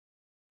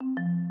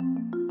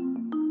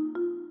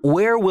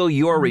Where will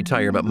your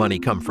retirement money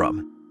come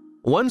from?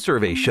 One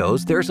survey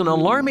shows there's an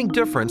alarming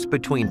difference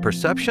between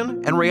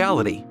perception and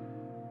reality.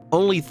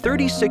 Only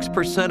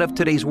 36% of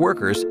today's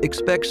workers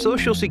expect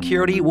Social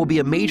Security will be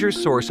a major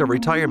source of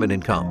retirement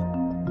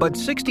income, but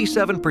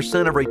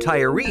 67% of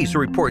retirees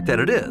report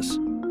that it is.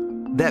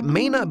 That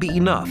may not be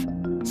enough,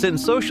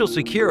 since Social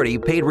Security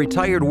paid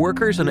retired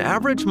workers an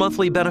average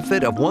monthly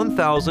benefit of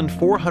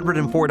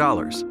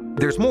 $1,404.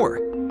 There's more.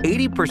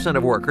 80%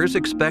 of workers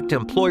expect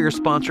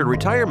employer-sponsored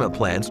retirement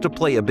plans to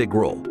play a big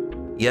role,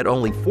 yet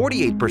only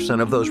 48%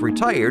 of those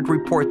retired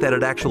report that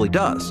it actually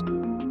does.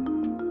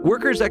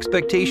 Workers'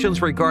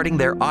 expectations regarding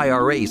their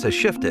IRAs has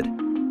shifted.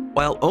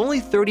 While only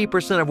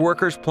 30% of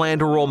workers plan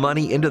to roll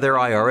money into their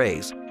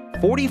IRAs,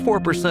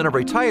 44% of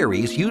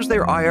retirees use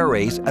their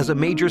IRAs as a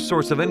major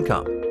source of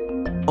income.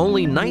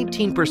 Only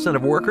 19%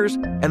 of workers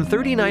and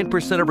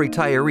 39% of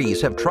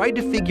retirees have tried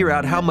to figure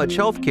out how much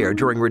health care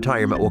during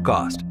retirement will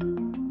cost.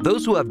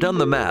 Those who have done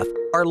the math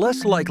are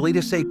less likely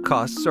to say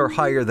costs are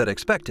higher than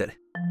expected.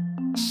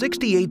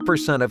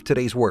 68% of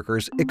today's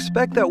workers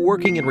expect that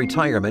working in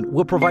retirement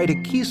will provide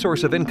a key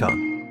source of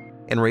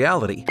income. In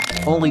reality,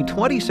 only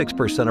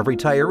 26% of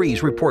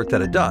retirees report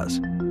that it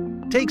does.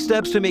 Take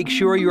steps to make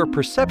sure your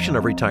perception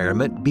of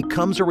retirement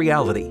becomes a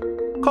reality.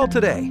 Call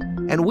today,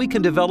 and we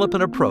can develop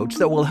an approach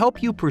that will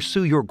help you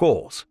pursue your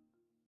goals.